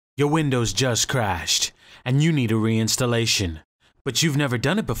Your Windows just crashed, and you need a reinstallation. But you've never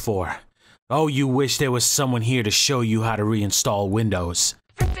done it before. Oh, you wish there was someone here to show you how to reinstall Windows.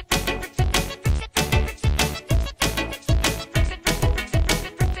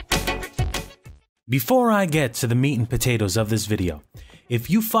 Before I get to the meat and potatoes of this video,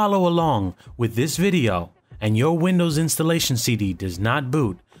 if you follow along with this video and your Windows installation CD does not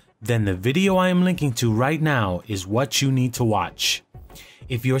boot, then the video I am linking to right now is what you need to watch.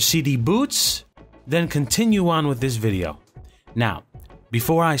 If your CD boots, then continue on with this video. Now,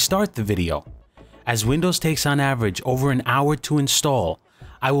 before I start the video, as Windows takes on average over an hour to install,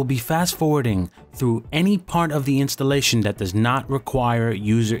 I will be fast forwarding through any part of the installation that does not require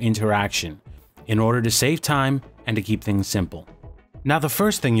user interaction in order to save time and to keep things simple. Now, the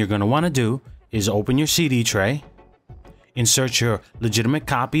first thing you're going to want to do is open your CD tray, insert your legitimate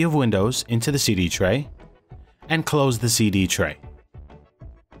copy of Windows into the CD tray, and close the CD tray.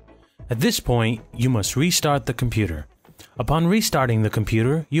 At this point, you must restart the computer. Upon restarting the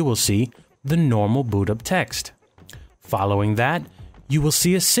computer, you will see the normal boot up text. Following that, you will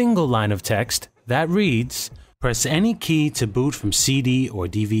see a single line of text that reads, "Press any key to boot from CD or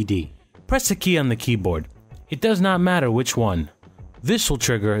DVD." Press a key on the keyboard. It does not matter which one. This will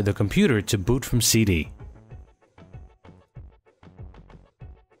trigger the computer to boot from CD.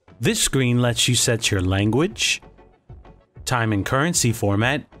 This screen lets you set your language, time and currency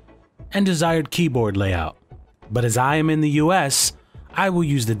format, and desired keyboard layout. But as I am in the US, I will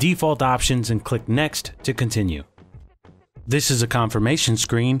use the default options and click Next to continue. This is a confirmation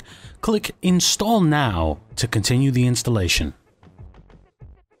screen. Click Install Now to continue the installation.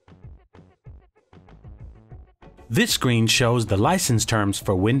 This screen shows the license terms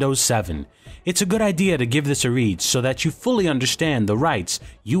for Windows 7. It's a good idea to give this a read so that you fully understand the rights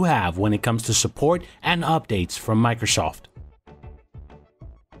you have when it comes to support and updates from Microsoft.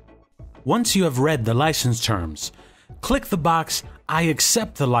 Once you have read the license terms, click the box "I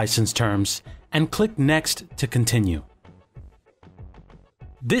accept the license terms" and click Next to continue.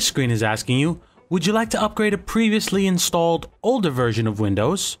 This screen is asking you, would you like to upgrade a previously installed older version of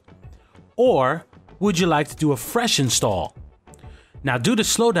Windows? Or would you like to do a fresh install? Now, due to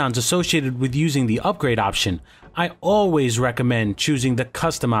slowdowns associated with using the upgrade option, I always recommend choosing the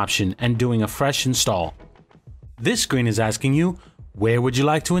custom option and doing a fresh install. This screen is asking you, where would you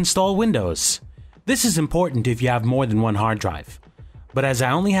like to install Windows? This is important if you have more than one hard drive. But as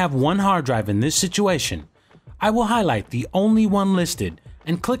I only have one hard drive in this situation, I will highlight the only one listed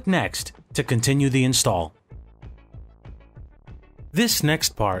and click Next to continue the install. This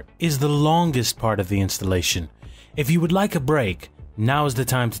next part is the longest part of the installation. If you would like a break, now is the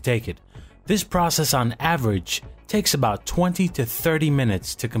time to take it. This process on average takes about 20 to 30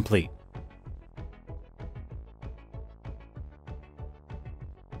 minutes to complete.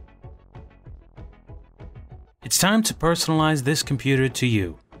 It's time to personalize this computer to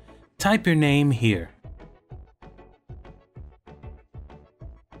you. Type your name here.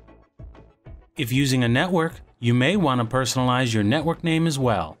 If using a network, you may want to personalize your network name as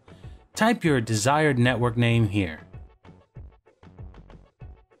well. Type your desired network name here.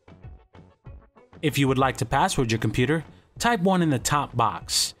 If you would like to password your computer, type one in the top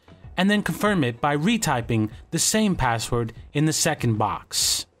box, and then confirm it by retyping the same password in the second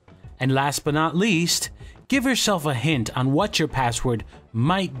box. And last but not least, give yourself a hint on what your password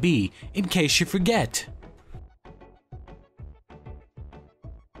might be in case you forget.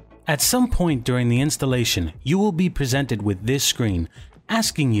 At some point during the installation, you will be presented with this screen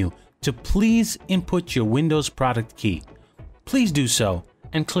asking you to please input your Windows product key. Please do so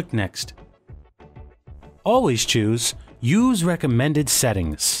and click Next. Always choose Use Recommended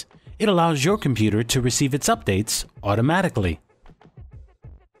Settings. It allows your computer to receive its updates automatically.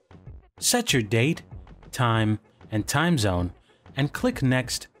 Set your date, time, and time zone, and click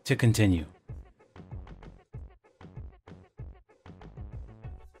Next to continue.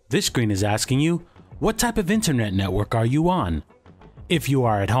 This screen is asking you, what type of internet network are you on? If you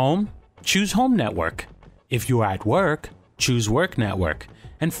are at home, choose Home Network. If you are at work, choose Work Network.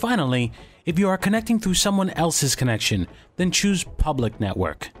 And finally, if you are connecting through someone else's connection, then choose Public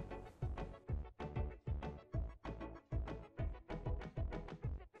Network.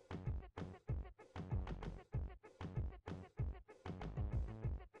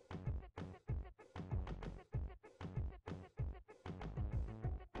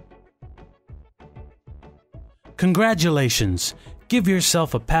 Congratulations! Give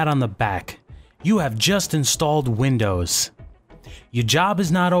yourself a pat on the back. You have just installed Windows. Your job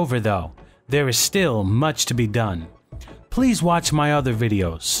is not over though. There is still much to be done. Please watch my other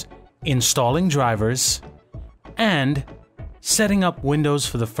videos, installing drivers, and setting up Windows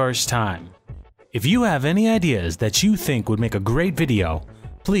for the first time. If you have any ideas that you think would make a great video,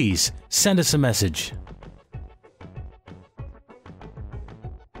 please send us a message.